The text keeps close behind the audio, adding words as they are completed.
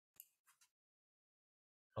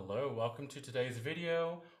Hello, welcome to today's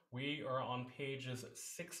video. We are on pages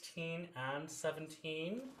 16 and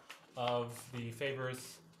 17 of the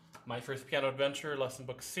Faber's My First Piano Adventure Lesson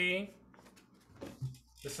Book C.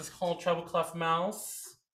 This is called Treble Clef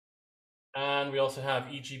Mouse, and we also have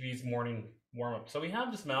EGB's morning warm-up. So we have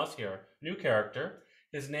this mouse here, new character.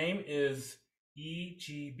 His name is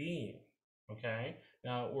EGB, okay?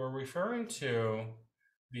 Now we're referring to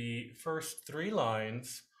the first three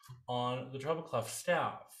lines on the treble clef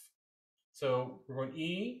staff. So we're going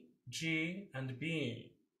E, G, and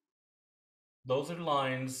B. Those are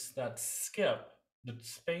lines that skip the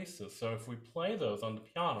spaces. So if we play those on the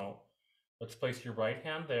piano, let's place your right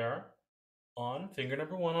hand there on finger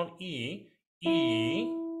number 1 on E, E,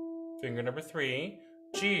 finger number 3,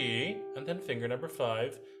 G, and then finger number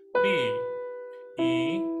 5, B.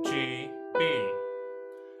 E, G, B.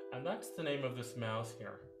 And that's the name of this mouse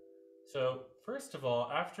here. So first of all,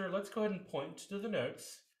 let's go ahead and point to the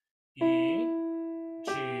notes. E,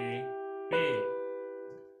 G, B.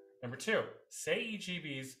 Number 2, say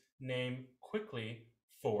EGB's name quickly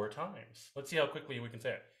 4 times. Let's see how quickly we can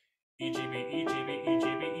say it. EGB, EGB,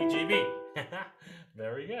 EGB, EGB.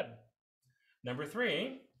 Very good. Number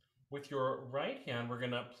 3, with your right hand, we're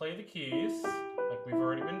going to play the keys like we've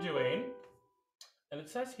already been doing. And it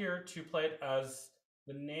says here to play it as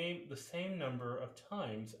the same number of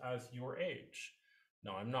times as your age.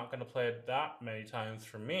 Now, I'm not going to play it that many times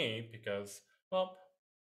for me because, well,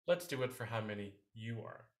 let's do it for how many you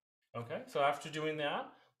are. Okay, so after doing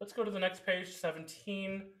that, let's go to the next page,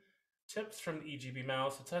 17 tips from the EGB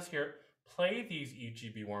mouse. It says here, play these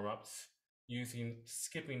EGB warm-ups using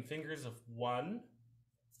skipping fingers of 1,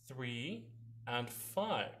 3, and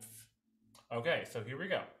 5. Okay, so here we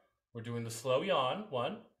go. We're doing the slow yawn.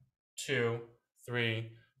 1, 2,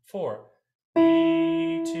 3, 4.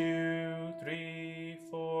 E, 2, 3,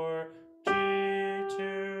 4. G,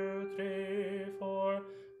 2, 3, 4.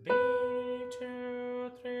 B,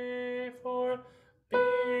 2, 3, 4. B,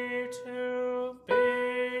 2, B,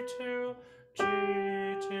 2. G,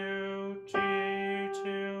 2, G,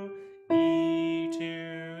 2. E,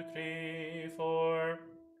 2, 3, 4.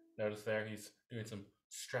 Notice there he's doing some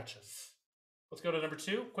stretches. Let's go to number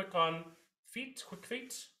 2. Quick feet.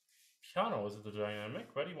 Piano is the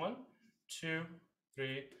dynamic. Ready? 1, 2,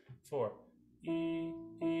 3, 4. E,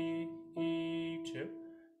 E, E, 2.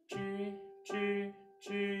 G, G,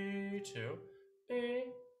 G, 2. B,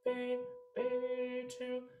 B, B,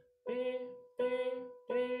 2. B, B,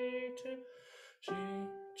 B, 2. G,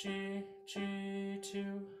 G, G,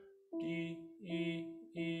 2. D, E,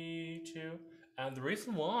 E, 2. And the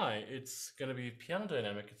reason why it's going to be piano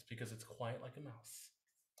dynamic is because it's quiet like a mouse.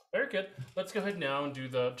 Very good. Let's go ahead now and do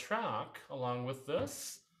the track along with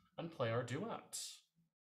this and play our duet.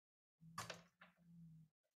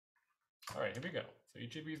 All right, here we go. So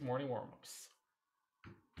EGB's morning warm-ups.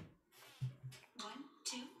 1,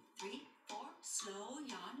 2, 3, 4. Slow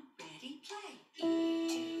yawn. Ready, play.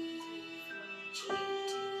 E, 2, 3, 4.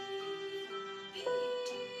 G, 2,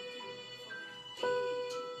 3,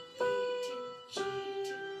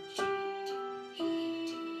 4. B,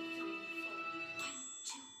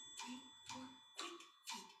 2, 3, 4.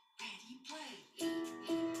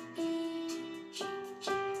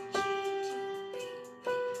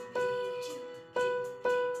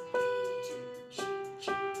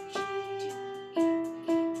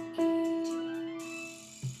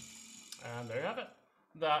 And there you have it.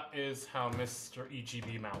 That is how Mr.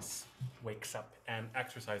 EGB Mouse wakes up and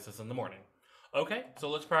exercises in the morning. Okay, so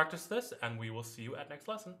let's practice this and we will see you at next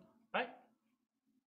lesson.